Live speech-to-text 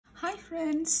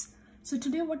friends. So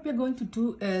today what we are going to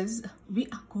do is we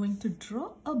are going to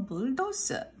draw a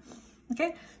bulldozer.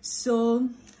 Okay, so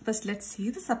first let's see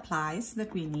the supplies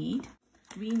that we need.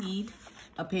 We need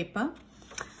a paper,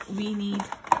 we need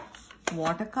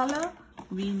watercolor,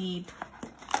 we need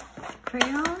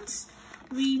crayons,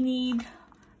 we need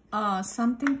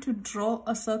something to draw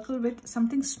a circle with,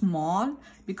 something small,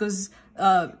 because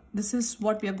this is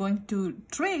what we are going to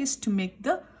trace to make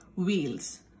the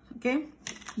wheels. Okay,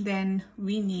 then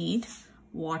we need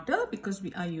water because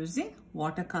we are using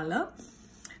watercolor.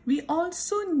 We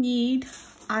also need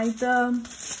either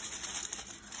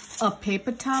a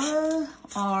paper towel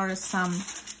or some,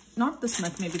 not this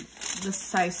much, maybe this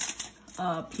size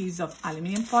piece of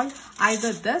aluminum foil,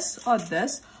 either this,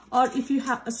 or if you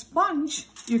have a sponge,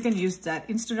 you can use that.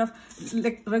 Instead of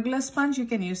like regular sponge, you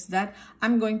can use that.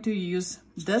 I'm going to use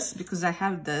this because I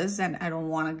have this and I don't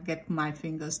want to get my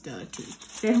fingers dirty.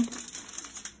 Okay,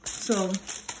 so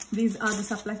these are the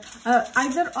supplies.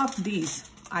 Either of these,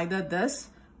 either this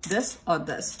or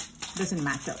this, doesn't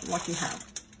matter what you have.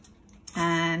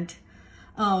 And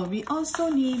we also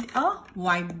need a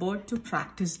whiteboard to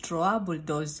practice draw a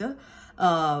bulldozer.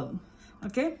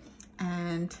 Okay,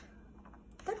 and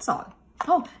that's all.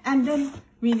 Oh, and then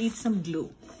we need some glue.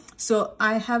 So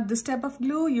I have this type of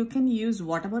glue. You can use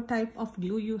whatever type of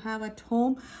glue you have at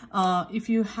home. If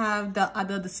you have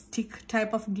the stick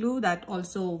type of glue, that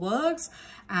also works.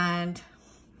 And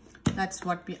that's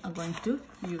what we are going to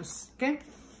use. Okay,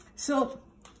 so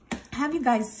have you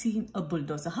guys seen a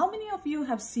bulldozer? How many of you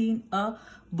have seen a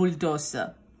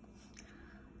bulldozer?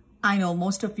 I know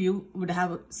most of you would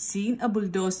have seen a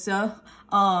bulldozer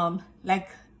like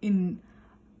in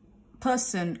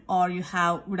person, or you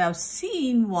would have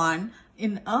seen one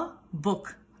in a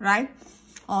book, right?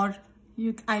 Or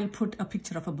I'll put a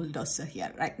picture of a bulldozer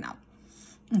here right now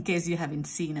in case you haven't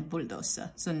seen a bulldozer.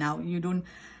 So now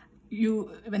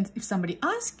if somebody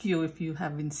asks you if you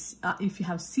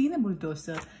have seen a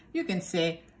bulldozer, you can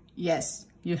say yes,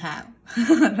 you have.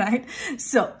 Right?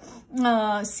 So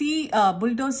see,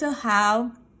 bulldozer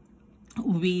have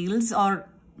wheels, or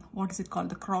what is it called,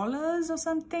 the crawlers or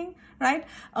something, right?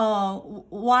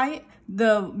 Why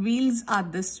the wheels are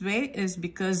this way is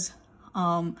because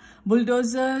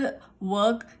bulldozer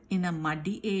work in a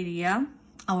muddy area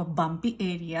or bumpy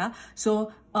area.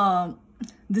 So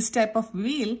this type of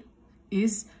wheel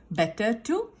is better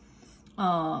to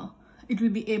it will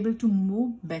be able to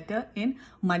move better in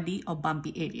muddy or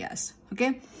bumpy areas.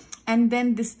 Okay, and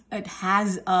then it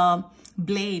has a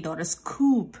blade or a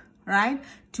scoop, right,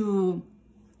 to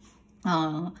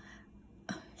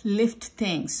lift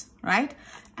things, right?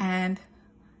 And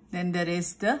then there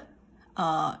is the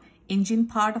engine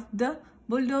part of the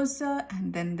bulldozer,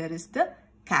 and then there is the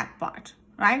cab part,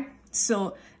 right?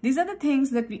 So these are the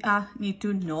things that we need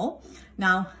to know.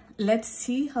 Now let's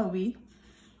see how we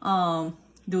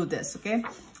do this. Okay,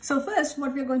 so first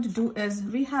what we're going to do is,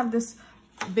 we have this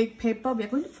big paper. We're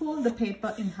going to fold the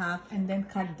paper in half and then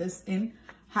cut this in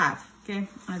half. Okay,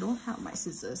 I don't have my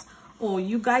scissors. Oh,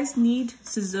 you guys need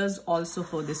scissors also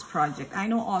for this project. I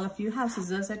know all of you have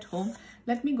scissors at home.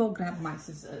 Let me go grab my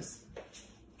scissors.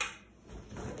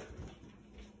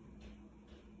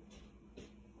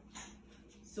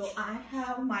 So I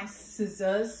have my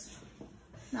scissors.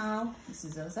 Now the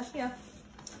scissors are here.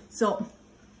 So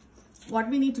what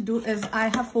we need to do is, I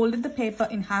have folded the paper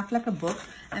in half like a book,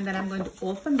 and then I'm going to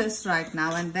open this right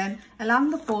now, and then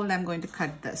along the fold I'm going to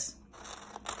cut this.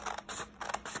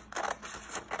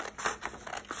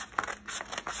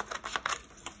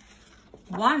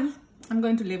 One, I'm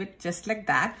going to leave it just like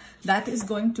that. That is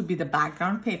going to be the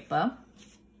background paper.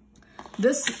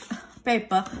 This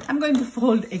paper I'm going to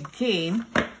fold again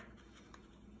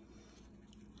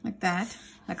like that,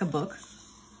 like a book,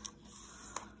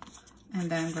 and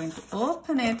then I'm going to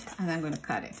open it and I'm going to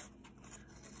cut it.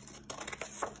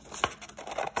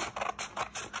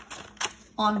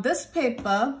 On this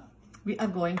paper we are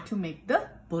going to make the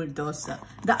bulldozer.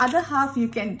 The other half you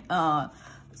can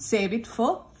save it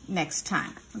for next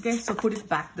time. Okay, so put it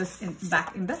back in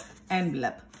the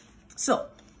envelope. So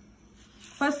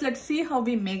first let's see how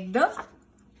we make the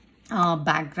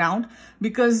background,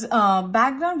 because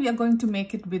background we are going to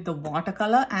make it with the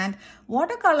watercolor, and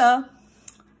watercolor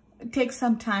takes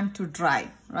some time to dry,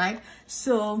 right?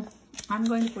 So I'm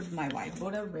going to put my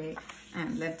whiteboard away,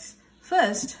 and let's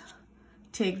first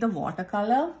take the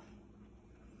watercolor,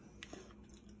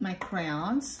 my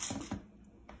crayons.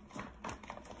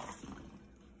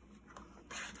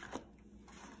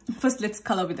 First, let's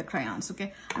color with the crayons.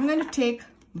 Okay, I'm going to take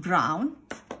brown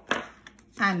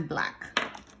and black,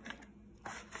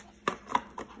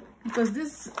 because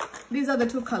these are the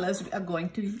two colors we are going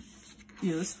to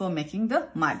use for making the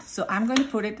mud. So I'm going to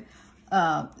put it,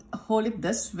 hold it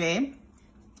this way,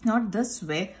 not this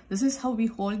way. This is how we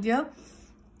hold your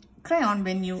crayon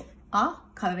when you are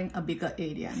coloring a bigger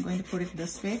area. I'm going to put it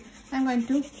this way. I'm going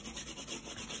to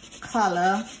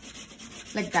color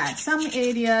like that. Some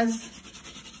areas,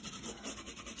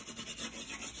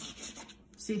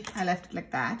 see, I left it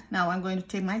like that. Now I'm going to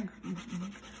take my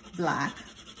black.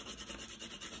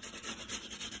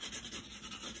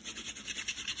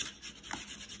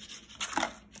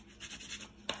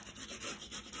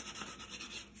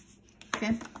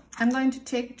 Okay, I'm going to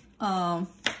take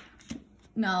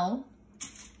now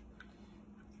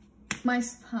my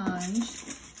sponge.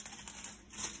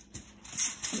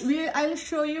 I'll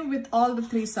show you with all the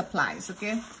 3 supplies.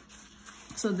 Okay,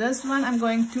 so this one I'm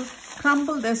going to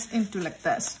crumble this into like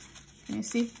this. Can you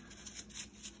see?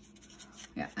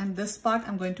 Yeah, and this part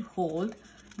I'm going to hold.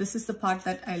 This is the part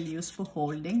that I'll use for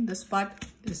holding. This part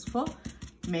is for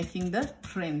making the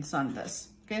prints on this.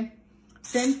 Okay,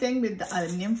 same thing with the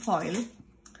aluminum foil.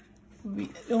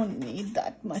 We don't need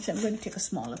that much. I'm going to take a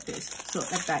smaller piece. So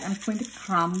like that, I'm going to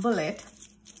crumble it.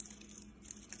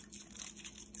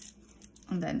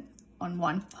 And then on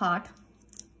one part,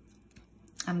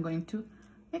 I'm going to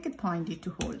make it pointy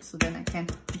to hold. So then I can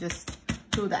just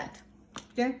do that.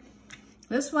 Okay.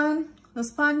 This one, the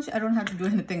sponge, I don't have to do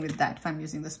anything with that if I'm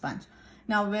using the sponge.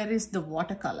 Now, where is the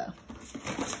watercolor?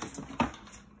 I'm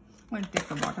going to take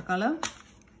the watercolor.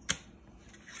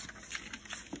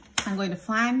 I'm going to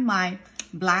find my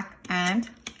black and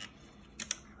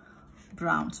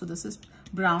brown. So this is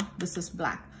brown, this is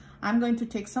black. I'm going to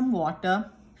take some water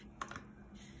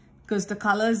because the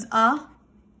colors are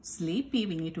sleepy.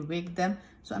 We need to wake them.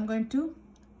 So I'm going to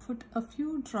put a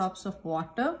few drops of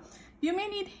water. You may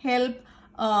need help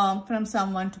from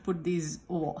someone to put these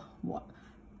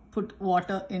put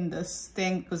water in this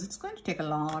thing because it's going to take a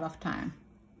lot of time.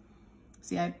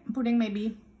 See, I'm putting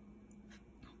maybe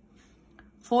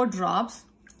 4 drops.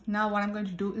 Now what I'm going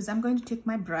to do is I'm going to take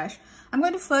my brush. I'm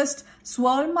going to first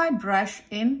swirl my brush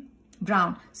in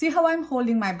brown. See how I'm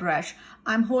holding my brush?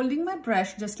 I'm holding my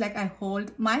brush just like I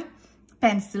hold my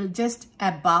pencil, just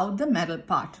above the metal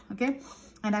part. Okay,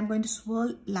 and I'm going to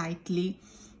swirl lightly,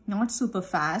 not super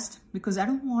fast, because I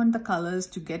don't want the colors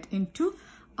to get into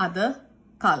other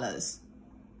colors.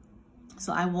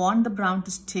 So I want the brown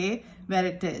to stay where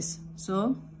it is.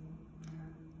 So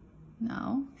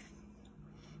now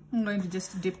I'm going to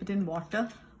just dip it in water.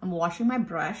 I'm washing my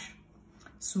brush,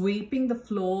 sweeping the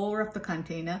floor of the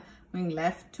container, going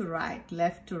left to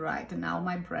right, and now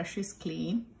my brush is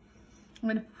clean. I'm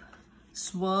going to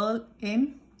swirl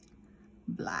in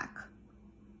black.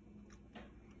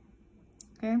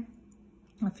 Okay,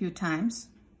 a few times.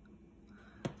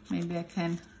 Maybe I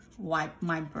can wipe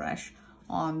my brush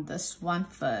on this one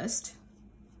first.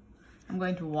 I'm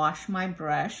going to wash my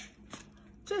brush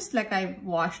just like I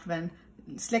washed when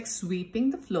it's like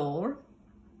sweeping the floor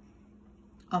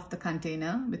of the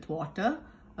container with water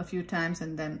a few times,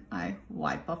 and then I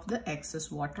wipe off the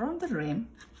excess water on the rim.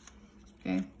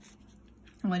 Okay,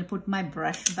 I'm going to put my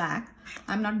brush back.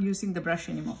 I'm not using the brush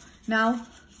anymore. Now,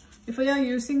 if you are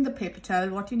using the paper towel,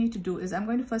 what you need to do is I'm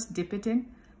going to first dip it in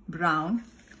brown,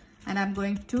 and I'm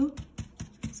going to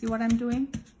see what I'm doing.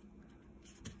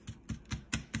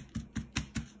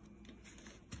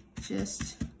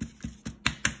 Just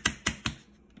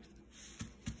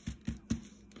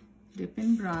dip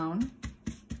in brown.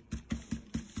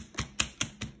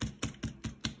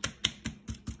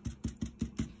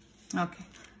 Okay,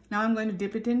 now I'm going to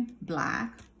dip it in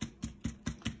black.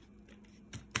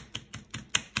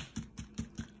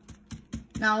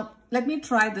 Now let me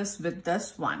try this with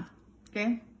this one.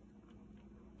 Okay,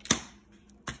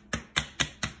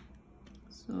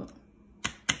 so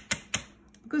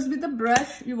because with the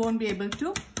brush you won't be able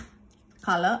to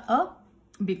color a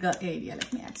bigger area.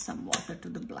 Let me add some water to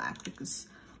the black because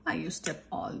I used up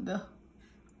all the,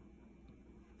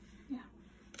 yeah.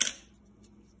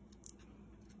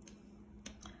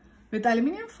 With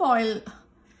aluminum foil,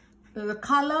 the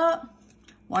color,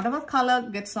 whatever color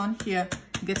gets on here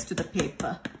gets to the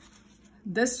paper.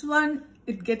 This one,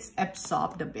 it gets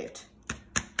absorbed a bit.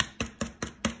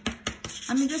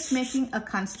 I'm just making a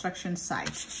construction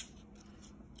site.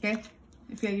 Okay,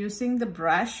 if you're using the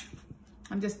brush,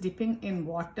 I'm just dipping in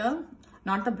water,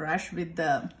 not the brush, with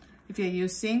the, if you're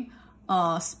using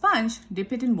a sponge,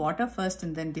 dip it in water first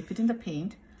and then dip it in the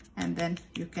paint, and then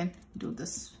you can do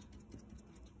this.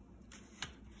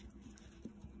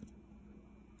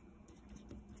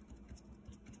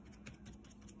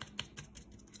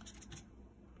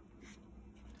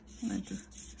 I'm going to,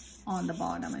 on the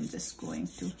bottom, I'm just going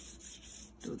to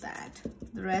do that.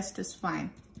 The rest is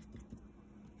fine.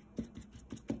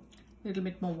 a little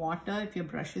bit more water if your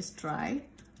brush is dry.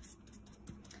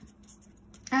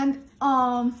 And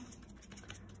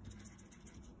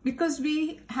because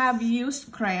we have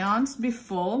used crayons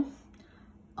before,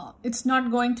 it's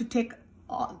not going to take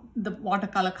the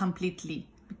watercolor completely,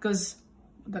 because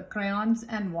the crayons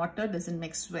and water doesn't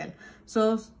mix well.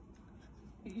 So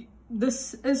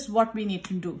this is what we need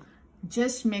to do.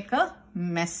 Just make a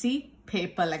messy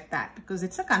paper like that, because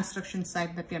it's a construction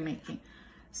site that we are making.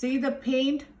 See, the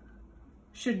paint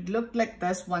should look like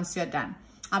this once you're done.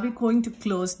 Are we going to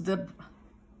close the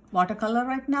watercolor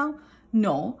right now?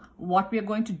 No. What we are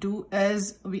going to do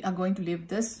is we are going to leave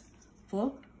this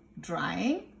for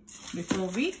drying before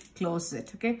we close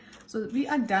it. Okay, so we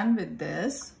are done with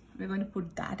this. We're going to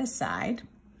put that aside.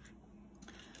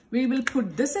 We will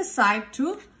put this aside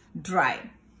to dry.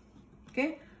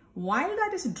 Okay, while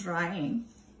that is drying,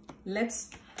 let's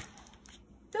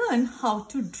learn how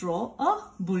to draw a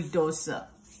bulldozer.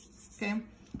 Okay,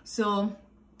 so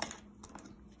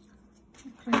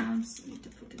crayons, need to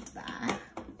put it back.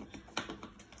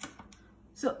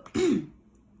 So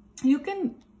you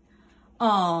can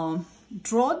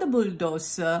draw the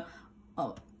bulldozer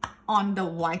on the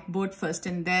whiteboard first,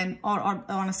 and then or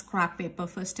on a scrap paper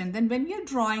first, and then when you're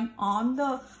drawing on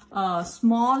the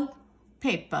small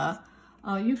paper,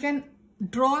 you can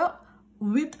draw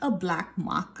with a black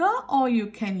marker, or you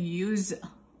can use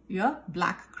your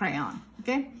black crayon.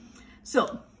 Okay,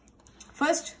 so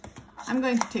first I'm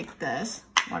going to take this,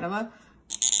 whatever.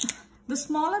 The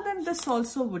smaller than this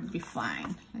also would be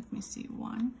fine. Let me see,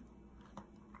 1,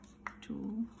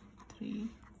 2, 3,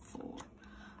 4.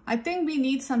 I think we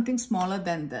need something smaller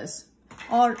than this,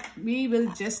 or we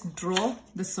will just draw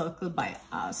the circle by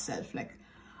ourselves. Like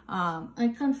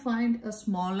I can't find a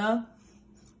smaller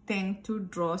thing to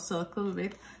draw a circle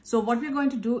with. So what we're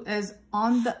going to do is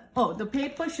on the, the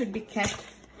paper should be kept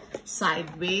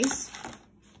sideways.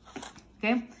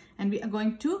 Okay, and we are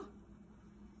going to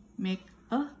make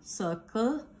a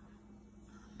circle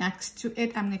next to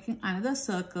it. I'm making another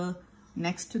circle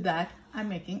next to that. I'm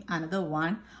making another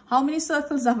one. How many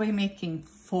circles are we making?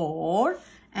 4.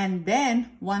 And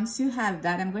then once you have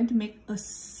that, I'm going to make a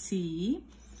C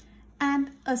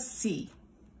and a C,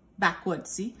 backward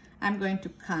C. I'm going to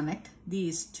connect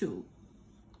these two.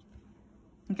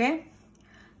 Okay,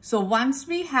 so once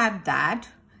we have that,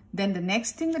 then the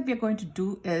next thing that we are going to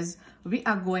do is we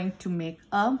are going to make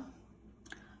a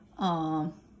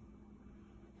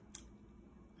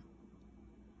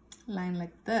line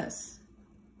like this.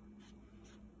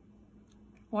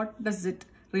 What does it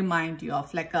remind you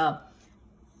of? Like a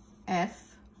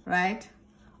F, right?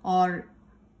 Or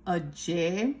a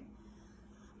J,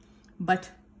 but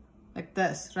like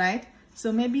this, right?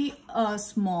 So maybe a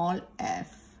small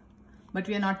F, but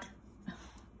we are not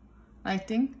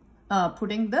writing,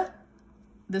 putting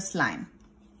this line.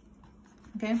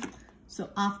 Okay, so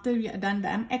after we are done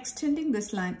that, I'm extending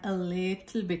this line a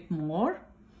little bit more.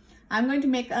 I'm going to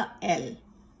make a L.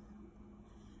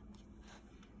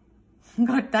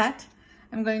 Got that?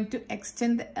 I'm going to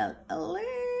extend the L a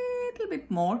little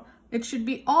bit more. It should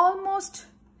be almost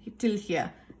till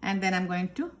here, and then I'm going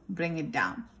to bring it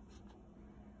down.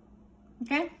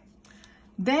 Okay,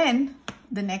 then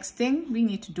the next thing we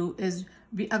need to do is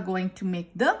we are going to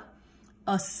make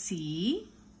a C,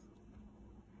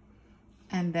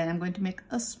 and then I'm going to make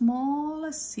a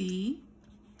smaller C,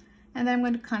 and then I'm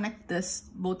going to connect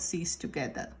both C's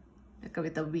together, like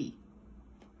with a V.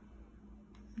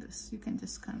 This, you can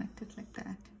just connect it like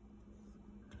that.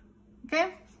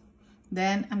 Okay,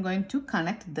 then I'm going to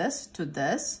connect this to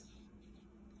this.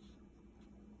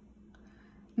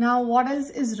 Now what else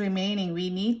is remaining? We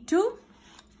need to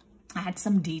add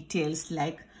some details,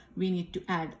 like we need to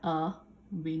add a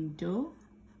window.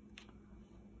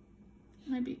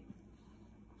 Maybe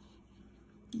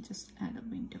just add a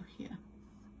window here.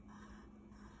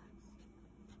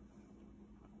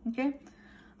 Okay,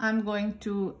 I'm going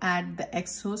to add the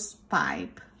exhaust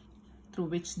pipe through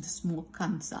which the smoke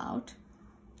comes out.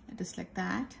 It is like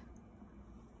that.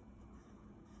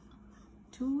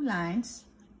 2 lines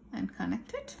and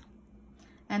connect it.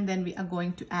 And then we are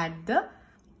going to add the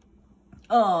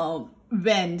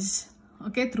vents,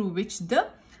 okay, through which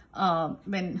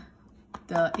when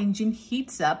the engine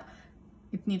heats up,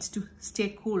 it needs to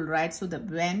stay cool, right? So the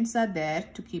vents are there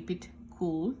to keep it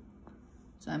cool.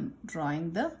 So I'm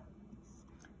drawing the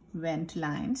vent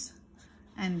lines,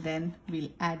 and then we'll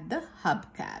add the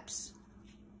hubcaps.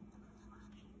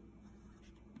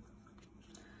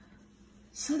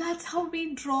 So that's how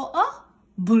we draw a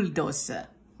bulldozer.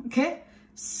 Okay,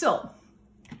 so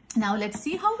now let's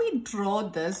see how we draw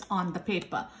this on the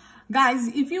paper. Guys,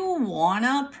 if you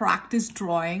wanna practice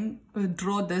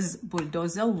draw this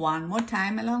bulldozer one more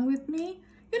time along with me,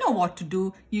 you know what to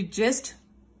do. You just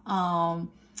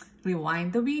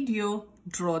rewind the video,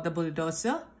 draw the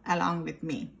bulldozer along with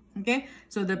me. Okay,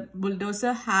 so the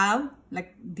bulldozer have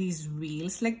like these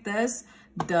wheels like this.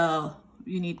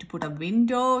 You need to put a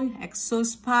window,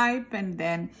 exhaust pipe, and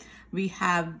then we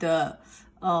have the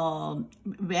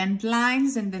vent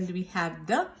lines, and then we have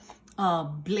the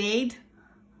blade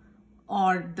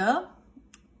or the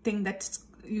thing that's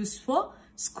used for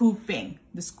scooping.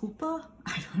 The scooper?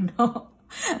 I don't know.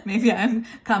 Maybe I'm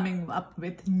coming up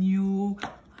with new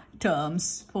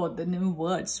terms for the new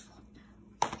words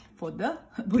for the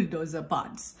bulldozer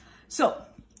parts. So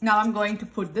now I'm going to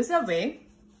put this away.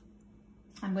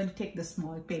 I'm going to take the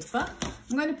small paper.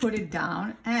 I'm going to put it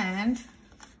down and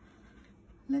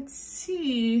let's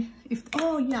see if,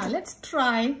 oh yeah, let's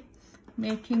try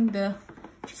making the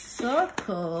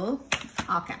circle.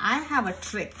 Okay, I have a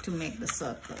trick to make the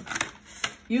circle.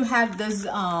 You have this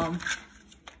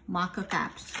marker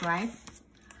caps, right?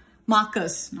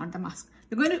 Markers, not the mask.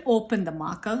 You're going to open the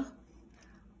marker.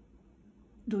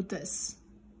 Do this.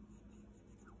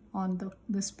 On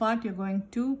this part, you're going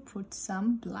to put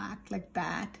some black like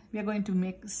that. We are going to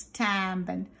make a stamp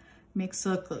and make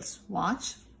circles.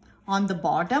 Watch. On the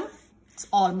bottom, it's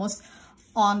almost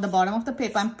on the bottom of the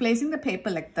paper. I'm placing the paper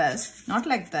like this, not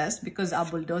like this, because our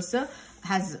bulldozer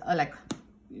has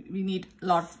we need a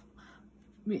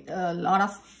lot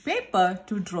of paper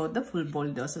to draw the full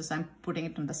bulldozer. So I'm putting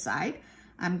it on the side.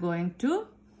 I'm going to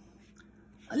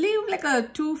leave like a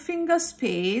 2-finger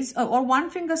space or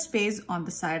 1-finger space on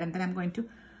the side, and then I'm going to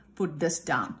put this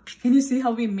down. Can you see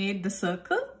how we made the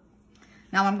circle?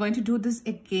 Now I'm going to do this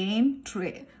again.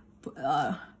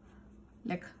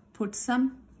 Like put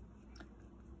some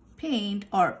paint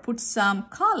or put some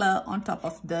color on top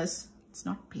of this. It's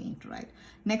not paint, right?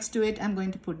 Next to it, I'm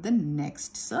going to put the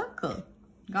next circle.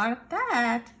 Got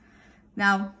that?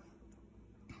 Now,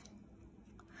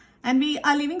 and we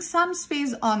are leaving some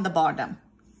space on the bottom.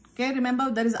 Okay, remember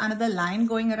there is another line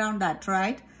going around that,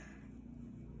 right?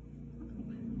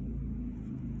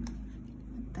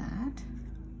 Like that.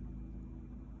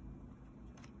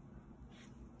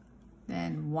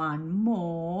 Then one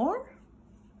more.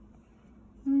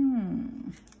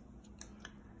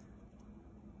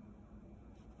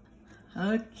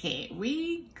 Okay,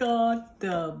 we got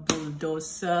the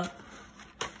bulldozer,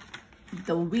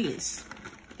 the wheels.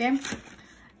 Okay.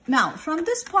 Now, from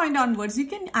this point onwards, you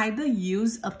can either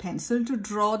use a pencil to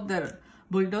draw the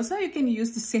bulldozer. You can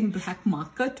use the same black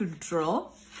marker to draw.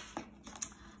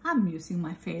 I'm using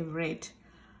my favorite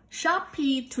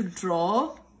Sharpie to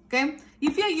draw. Okay.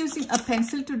 If you're using a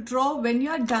pencil to draw, when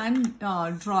you're done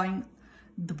drawing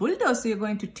the bulldozer, you're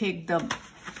going to take the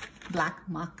black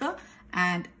marker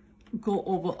and go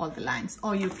over all the lines.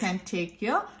 Or you can take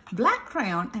your black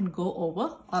crayon and go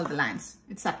over all the lines.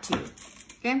 It's up to you.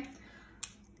 Okay.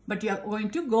 But you're going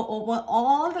to go over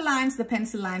all the lines, the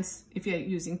pencil lines, if you're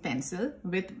using pencil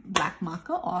with black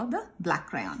marker or the black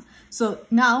crayon. So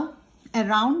now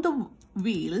around the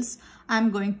wheels,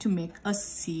 I'm going to make a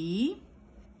C.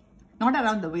 Not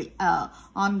around the wheel,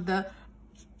 on the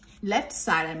left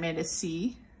side, I made a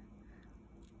C.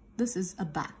 This is a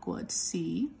backward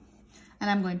C. And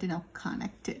I'm going to now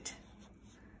connect it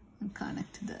and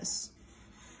connect this.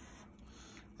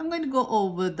 I'm going to go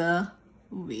over the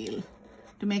wheel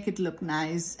to make it look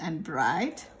nice and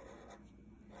bright.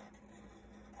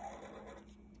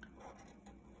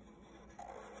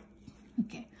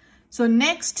 Okay, so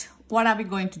next, what are we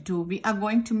going to do? We are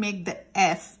going to make the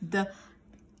F.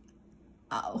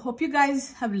 Hope you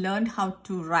guys have learned how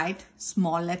to write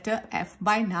small letter F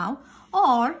by now,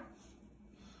 or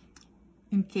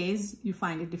in case you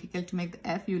find it difficult to make the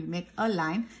F, you'll make a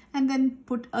line and then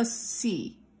put a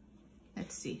C.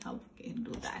 Let's see how we can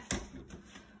do that.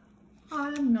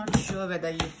 I'm not sure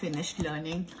whether you finished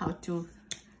learning how to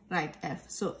write F.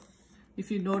 So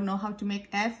if you don't know how to make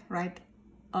F, write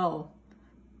a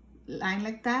line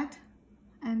like that,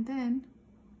 and then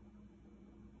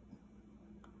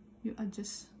you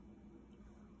adjust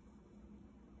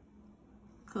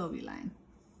curvy line.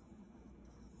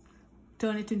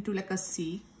 Turn it into like a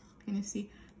C. Can you see?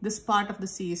 This part of the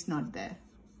C is not there.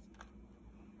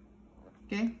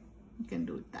 Okay, you can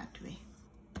do it that way.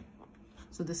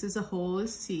 So this is a whole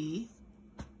C,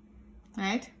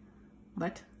 right?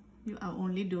 But you are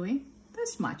only doing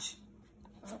this much.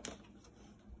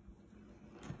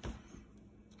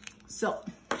 So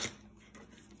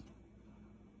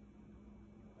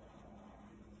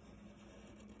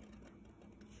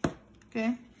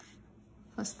okay,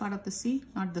 first part of the C,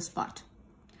 not this part.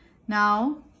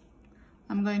 Now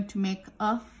I'm going to make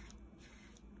a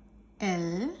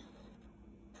L.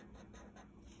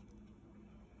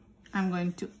 I'm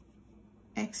going to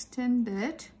extend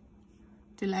it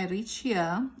till I reach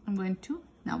here. I'm going to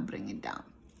now bring it down.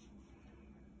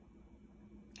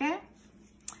 Okay.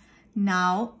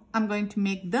 Now I'm going to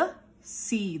make the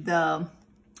C, the,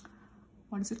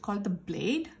 what is it called? The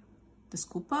blade, the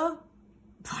scooper,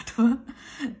 whatever.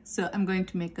 So I'm going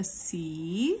to make a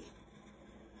C.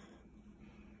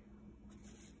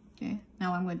 Okay,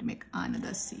 now I'm going to make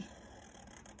another C.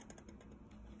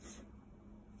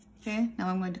 Okay, now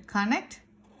I'm going to connect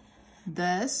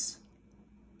this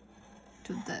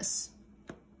to this.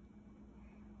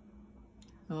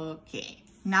 Okay,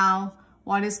 now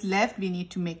what is left? We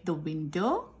need to make the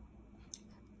window.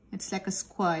 It's like a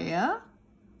square,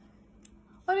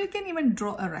 or you can even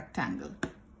draw a rectangle.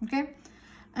 Okay,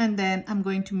 and then I'm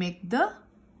going to make the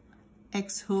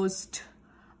exhaust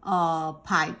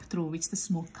pipe through which the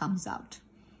smoke comes out.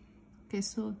 Okay,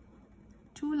 so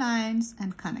 2 lines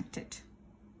and connect it.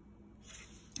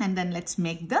 And then let's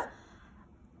make the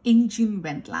engine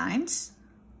vent lines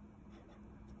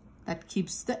that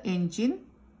keeps the engine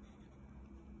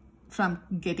from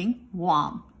getting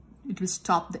warm. It will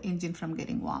stop the engine from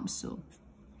getting warm. So,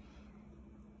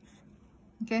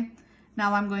 okay,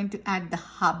 now I'm going to add the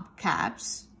hub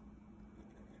caps.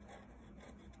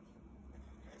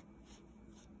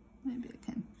 Maybe I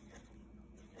can.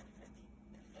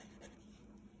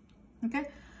 Okay,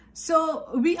 so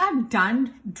we are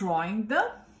done drawing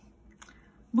the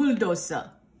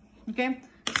bulldozer. Okay,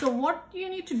 so what you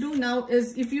need to do now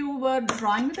is, if you were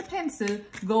drawing with a pencil,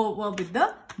 go over with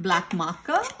the black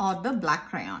marker or the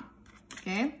black crayon.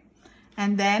 Okay,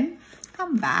 and then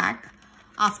come back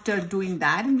after doing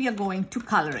that, and we are going to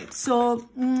color it. So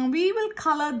we will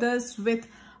color this with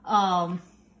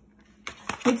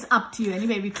it's up to you.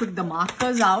 Anyway, we took the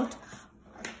markers out.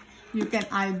 You can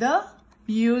either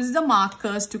use the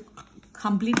markers to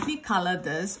completely color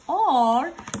this,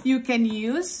 or you can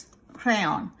use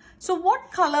crayon. So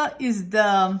what color is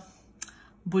the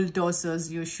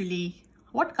bulldozers usually?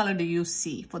 What color do you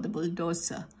see for the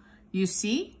bulldozer? You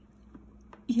see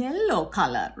yellow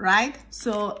color, right?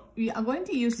 So we are going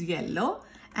to use yellow,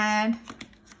 and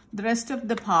the rest of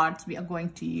the parts we are going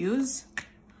to use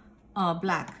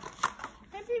black.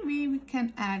 Maybe we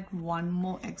can add one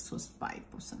more exhaust pipe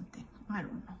or something. I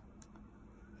don't know.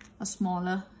 A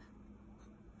smaller.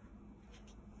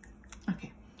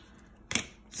 Okay.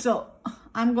 So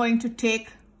I'm going to take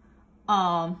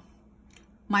my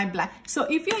black. So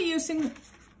if you're using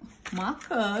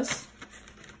markers,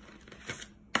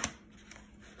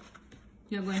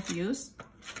 you're going to use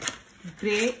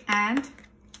gray and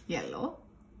yellow.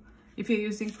 If you're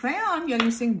using crayon, you're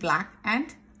using black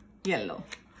and yellow.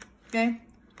 Okay.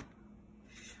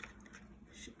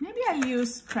 Maybe I'll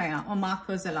use crayon or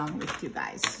markers along with you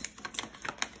guys,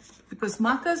 because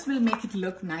markers will make it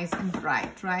look nice and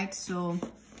bright, right? So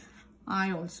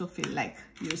I also feel like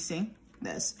using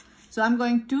this. So I'm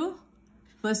going to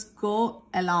first go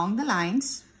along the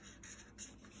lines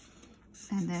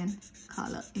and then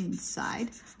color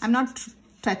inside. I'm not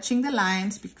touching the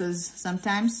lines, because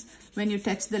sometimes when you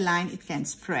touch the line, it can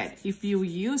spread. If you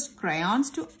use crayons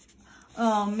to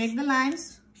make the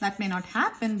lines, that may not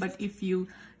happen, but if you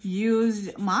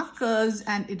use markers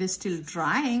and it is still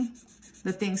drying,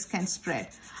 the things can spread.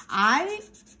 I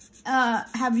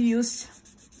have used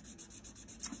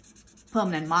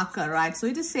permanent marker, right? So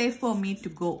it is safe for me to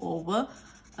go over.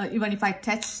 Even if I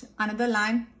touch another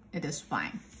line, it is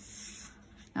fine.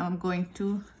 Now I'm going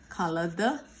to color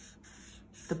the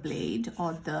blade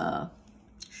or the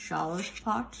shower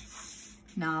part.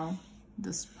 Now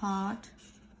this part,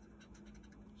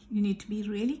 you need to be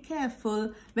really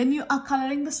careful. When you are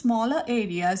coloring the smaller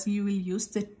areas, you will use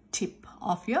the tip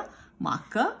of your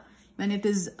marker. When it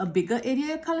is a bigger area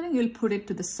you're coloring, you'll put it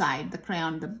to the side, the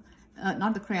crayon,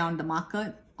 not the crayon, the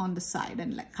marker on the side,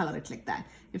 and like color it like that.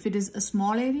 If it is a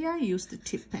small area, use the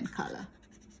tip and color.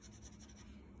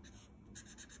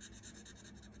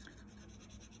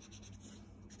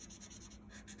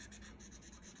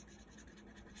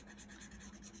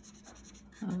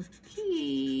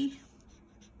 Okay.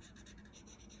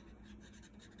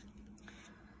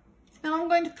 Now I'm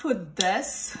going to put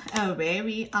this away.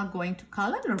 We are going to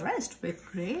color the rest with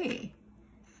gray.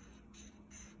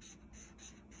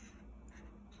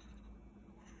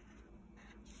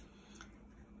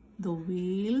 The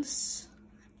wheels.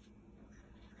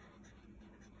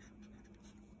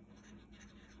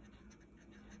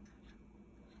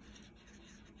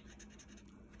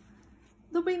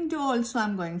 The window also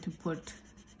I'm going to put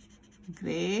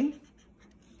gray,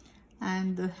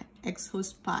 and the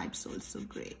exhaust pipes also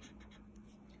gray.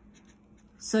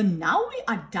 So now we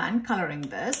are done coloring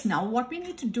this. Now what we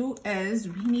need to do is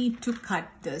we need to cut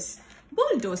this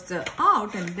bulldozer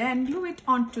out and then glue it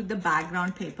onto the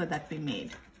background paper that we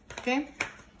made. Okay.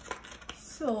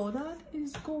 So that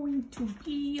is going to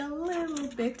be a little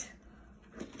bit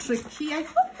tricky. I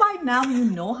hope by now you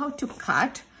know how to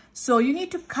cut. So you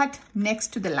need to cut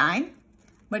next to the line.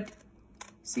 But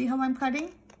see how I'm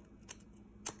cutting?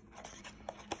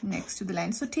 Next to the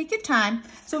line. So take your time.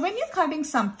 So when you're cutting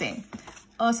something,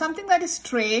 something that is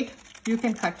straight, you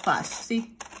can cut fast. See?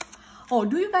 Oh,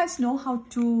 do you guys know how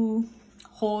to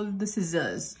hold the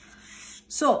scissors?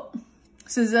 So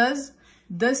scissors,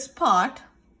 this part,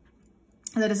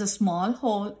 there is a small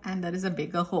hole and there is a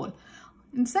bigger hole.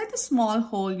 Inside the small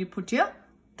hole, you put your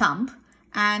thumb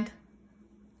and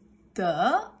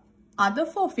the other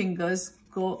 4 fingers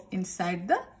go inside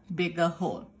the bigger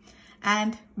hole.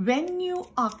 And when you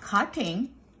are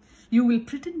cutting, you will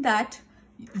pretend that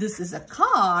this is a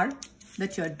car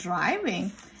that you're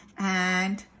driving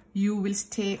and you will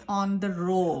stay on the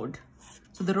road.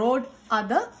 So the road are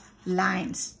the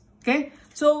lines. Okay.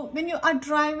 So when you are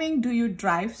driving, do you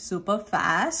drive super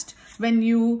fast? When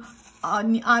you are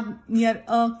near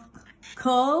a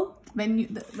curve,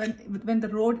 when the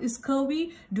road is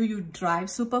curvy, do you drive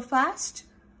super fast?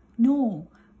 No.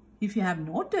 If you have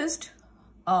noticed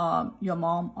your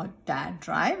mom or dad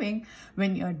driving,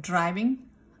 when you're driving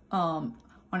on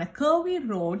a curvy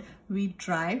road, we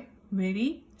drive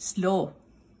very slow.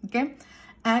 Okay.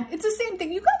 And it's the same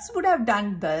thing. You guys would have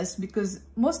done this because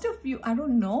most of you, I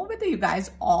don't know whether you guys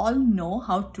all know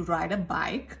how to ride a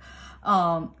bike.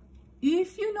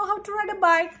 If you know how to ride a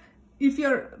bike,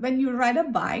 when you ride a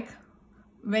bike,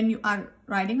 when you are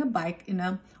riding a bike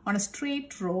on a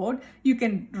straight road, you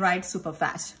can ride super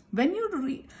fast. When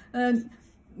you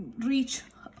reach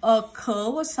a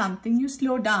curve or something, you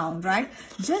slow down, right?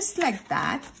 Just like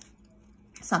that,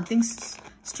 something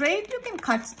straight, you can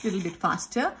cut a little bit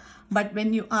faster. But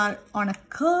when you are on a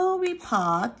curvy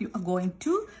path, you are going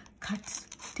to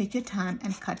take your time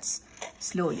and cut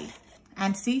slowly.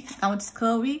 And see, now it's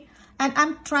curvy. And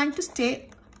I'm trying to stay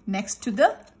next to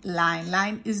the line.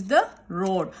 Line is the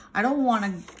road. I don't want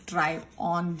to drive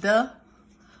on the,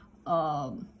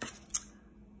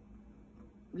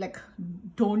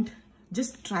 don't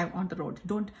just drive on the road.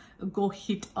 Don't go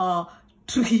hit a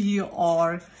tree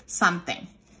or something.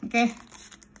 Okay.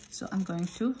 So I'm going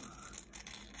to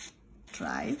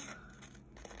drive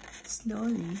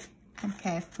slowly and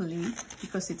carefully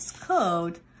because it's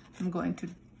curved. I'm going to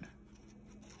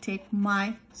take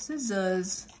my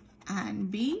scissors and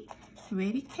be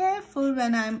very careful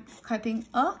when I'm cutting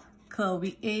a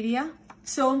curvy area.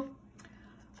 So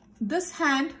this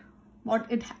hand, what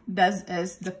it does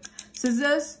is the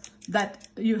scissors that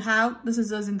you have, the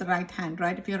scissors in the right hand,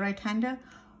 right? If you're a right-hander,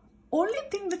 only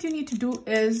thing that you need to do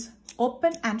is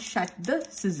open and shut the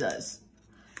scissors.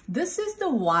 This is the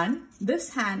one, this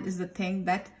hand is the thing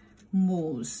that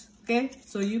moves. Okay,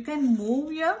 so you can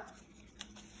move your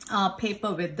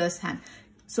paper with this hand.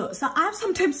 So I've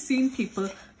sometimes seen people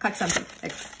cut something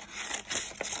like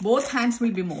both hands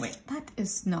will be moving. That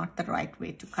is not the right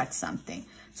way to cut something.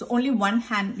 So only one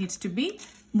hand needs to be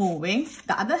moving.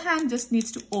 The other hand just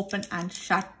needs to open and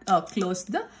shut, close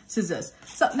the scissors.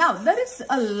 So now there is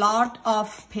a lot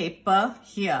of paper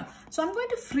here. So I'm going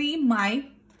to free my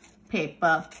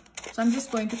paper. So I'm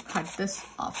just going to cut this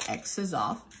off, excess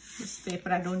off. This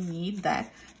paper, I don't need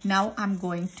that. Now I'm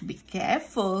going to be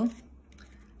careful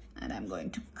and I'm going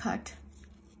to cut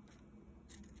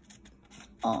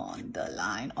on the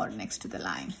line or next to the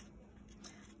line.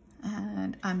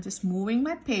 And I'm just moving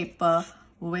my paper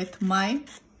with my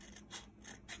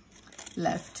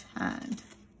left hand.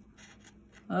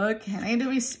 Okay, I need to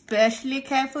be especially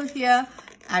careful here.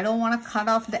 I don't want to cut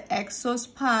off the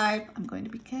exhaust pipe. I'm going to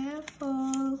be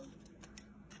careful.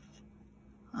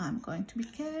 I'm going to be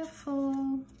careful.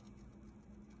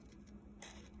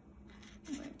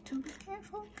 I'm going to be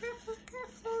careful, careful,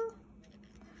 careful.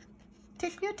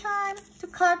 Take your time to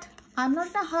cut. I'm not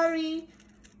in a hurry.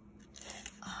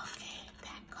 Okay,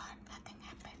 thank God, nothing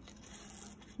happened.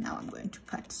 Now I'm going to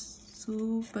cut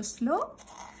super slow.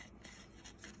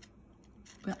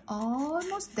 We're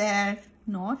almost there.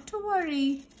 Not to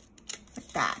worry. Like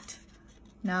that.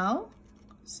 Now,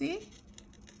 see?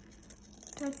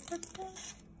 Da, da, da.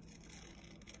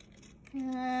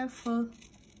 Careful.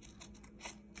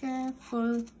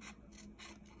 Careful.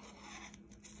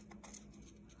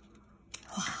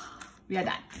 We are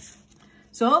done.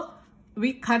 So,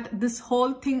 we cut this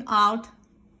whole thing out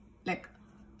like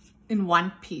in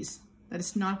one piece. That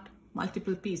is not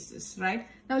multiple pieces, right?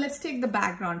 Now, let's take the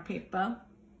background paper.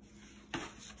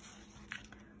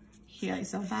 here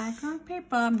is our background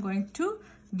paper. I'm going to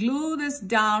glue this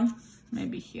down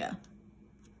maybe here.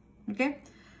 Okay,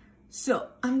 so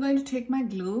I'm going to take my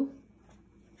glue.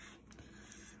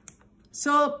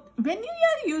 So when you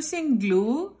are using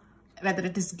glue, whether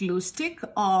it is glue stick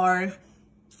or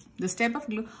this type of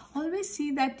glue, always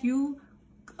see that you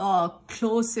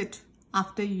close it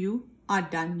after you are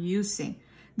done using.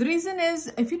 The reason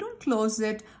is if you don't close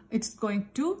it, it's going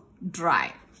to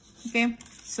dry. Okay,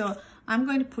 so I'm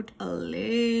going to put a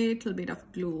little bit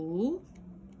of glue.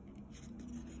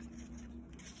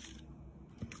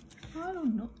 I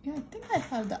don't know. Yeah, I think I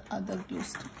have the other glue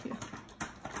stick here.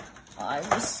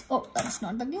 Oh, that's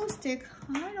not the glue stick.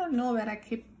 I don't know where I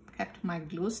kept my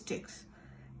glue sticks.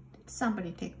 Did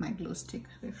somebody take my glue stick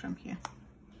away from here?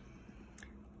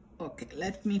 Okay,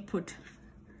 let me put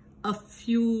a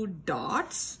few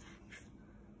dots.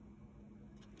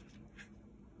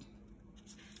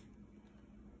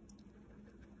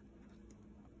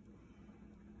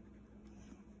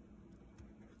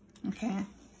 Okay,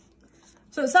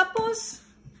 so suppose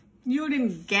you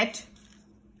didn't get,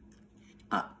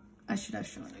 I should have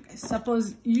shown you guys.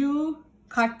 Suppose you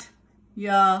cut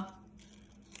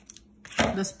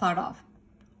this part off.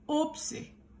 Oopsie.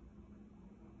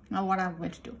 Now what I'm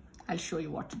going to do, I'll show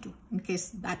you what to do in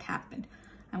case that happened.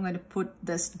 I'm going to put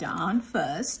this down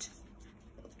first.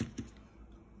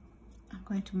 I'm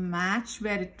going to match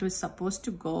where it was supposed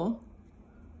to go.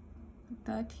 Put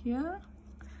that here.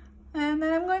 And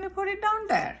then I'm going to put it down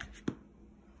there.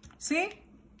 See?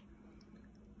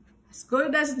 As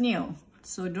good as new.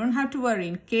 So don't have to worry.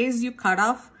 In case you cut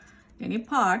off any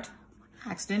part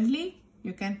accidentally,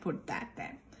 you can put that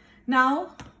there.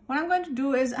 Now, what I'm going to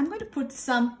do is I'm going to put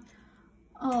some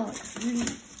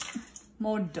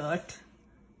more dirt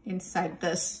inside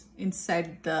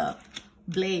the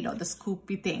blade or the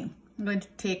scoopy thing. I'm going to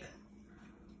take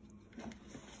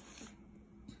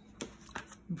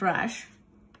brush,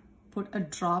 put a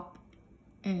drop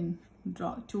in,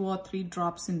 2 or 3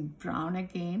 drops in brown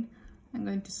again. I'm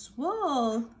going to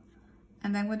swirl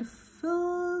and then I'm going to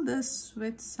fill this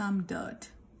with some dirt.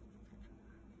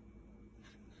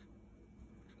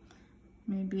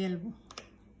 Maybe I'll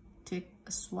take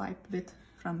a swipe with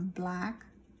from black.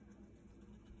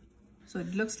 So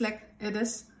it looks like it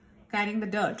is carrying the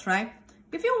dirt, right?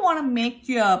 If you want to make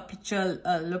your picture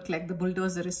look like the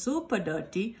bulldozer is super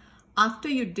dirty, after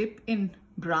you dip in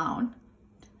brown,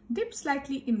 dip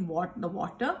slightly in the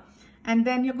water, and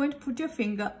then you're going to put your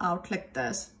finger out like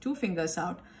this, 2 fingers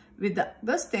out. With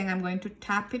this thing, I'm going to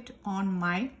tap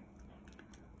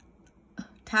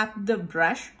the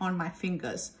brush on my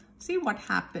fingers. See what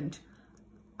happened?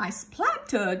 I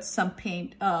splattered some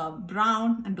paint,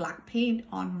 brown and black paint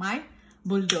on my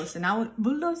bulldozer. Now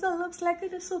bulldozer looks like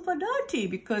it is super dirty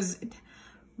because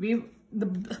the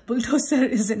bulldozer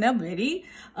is in a very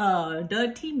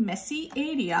dirty, messy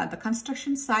area. The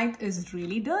construction site is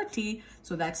really dirty.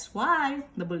 So that's why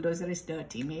the bulldozer is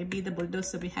dirty. Maybe the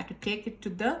bulldozer, we have to take it to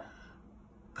the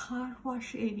car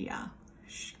wash area.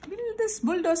 Will this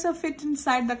bulldozer fit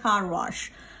inside the car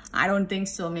wash? I don't think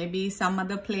so. Maybe some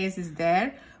other place is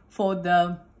there for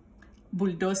the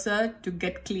bulldozer to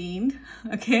get cleaned.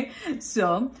 Okay,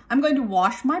 so I'm going to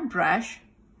wash my brush.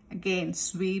 Again,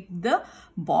 sweep the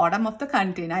bottom of the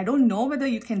container. I don't know whether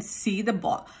you can see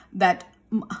the that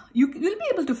you'll be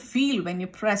able to feel when you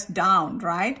press down,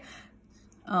 right?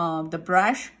 The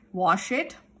brush, wash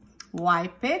it,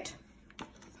 wipe it,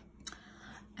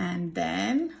 and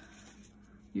then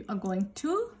you are going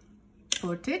to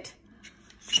put it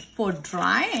for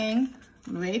drying.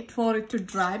 Wait for it to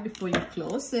dry before you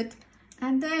close it.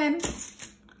 And then,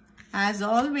 as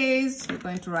always, you're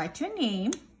going to write your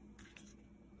name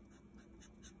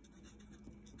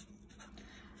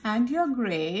and your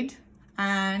grade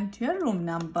and your room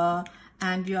number,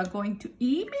 and you are going to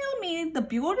email me the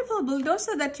beautiful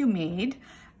bulldozer that you made,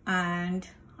 and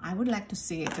I would like to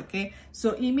see it. Okay,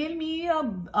 so email me your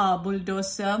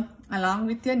bulldozer along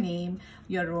with your name,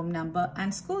 your room number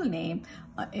and school name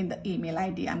in the email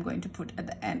ID I'm going to put at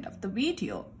the end of the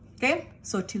video. Okay,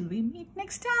 so till we meet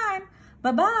next time,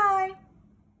 bye bye.